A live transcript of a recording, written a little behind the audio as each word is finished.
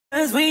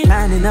As we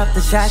lining up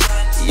the shots,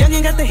 young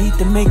ain't got the heat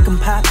to make them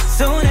pop.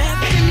 Soon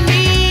after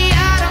me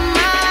out of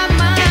my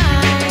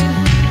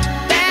mind.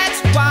 That's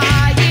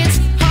why it's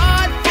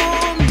hard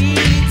for me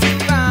to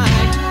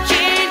find.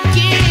 Can't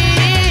get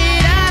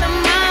it out of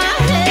my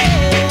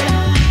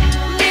head.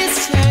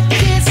 Miss her,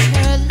 kiss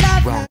her,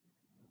 love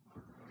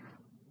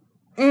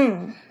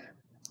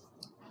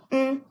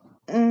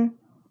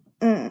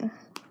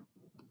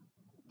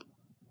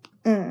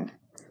her.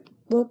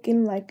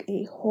 Looking like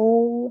a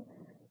whole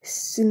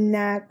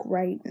snack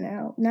right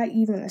now. Not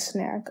even a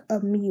snack, a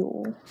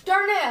meal.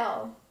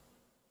 Darnell!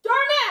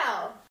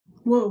 Darnell!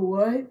 Whoa,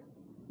 what?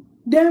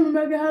 Damn,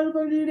 Rebecca, how the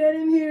fuck did you get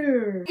in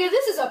here? Yeah,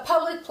 this is a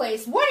public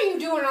place. What are you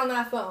doing on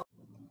that phone?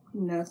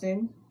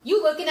 Nothing.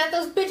 You looking at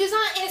those bitches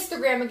on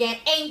Instagram again,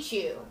 ain't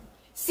you?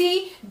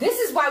 See, this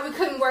is why we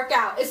couldn't work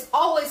out. It's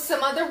always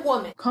some other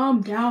woman.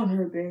 Calm down,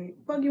 her babe.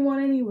 Fuck you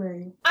want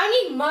anyway? I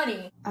need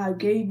money. I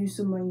gave you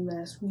some money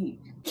last week.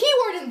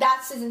 Keyword in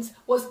that sentence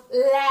was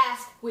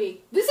last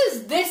week. This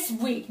is this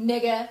week,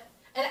 nigga.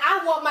 And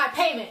I want my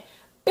payment.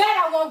 Bet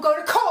I won't go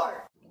to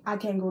court. I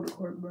can't go to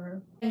court,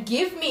 bro. And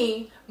give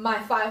me my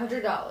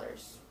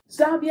 $500.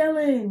 Stop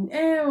yelling.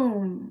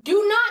 Ew.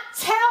 Do not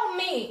tell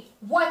me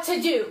what to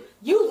do.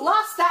 You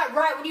lost that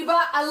right when you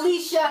bought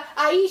Alicia,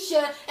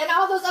 Aisha, and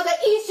all those other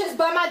Ishas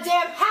by my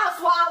damn house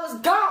while I was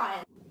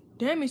gone.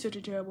 Damn, he's such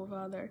a terrible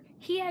father.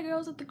 He had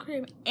girls at the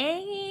crib and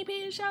he ain't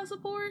paying child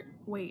support?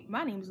 Wait,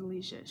 my name's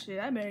Alicia. Shit,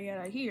 I better get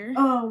out of here.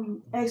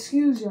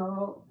 Excuse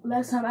y'all.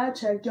 Last time I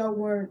checked, y'all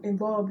weren't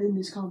involved in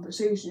this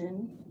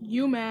conversation.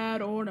 You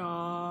mad or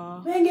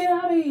not? Man, get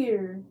out of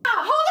here.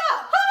 Hold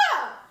up!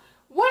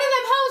 One of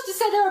them hoes just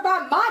said they were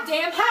about my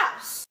damn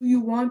house. Do you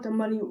want the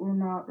money or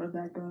not,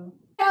 Rebecca?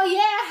 Hell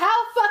yeah, how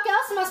the fuck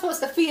else am I supposed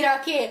to feed our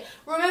kid?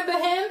 Remember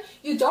him?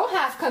 You don't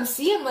have to come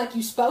see him like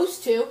you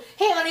supposed to.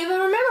 Hey, I don't even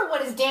remember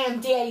what his damn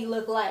daddy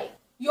looked like.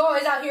 You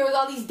always out here with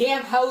all these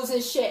damn hoes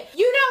and shit.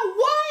 You know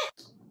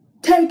what?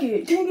 Take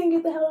it and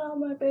get the hell out of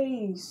my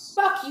face.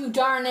 Fuck you,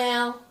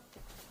 Darnell.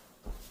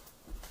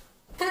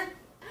 Time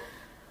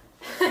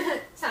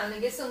to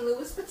get some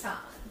Louis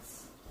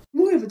Vuittons.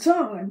 Louis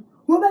Vuitton?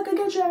 Rebecca,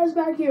 get your ass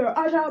back here.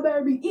 I shall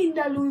better be eating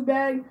that Louis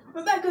bag.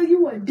 Rebecca,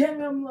 you a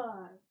damn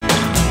lie.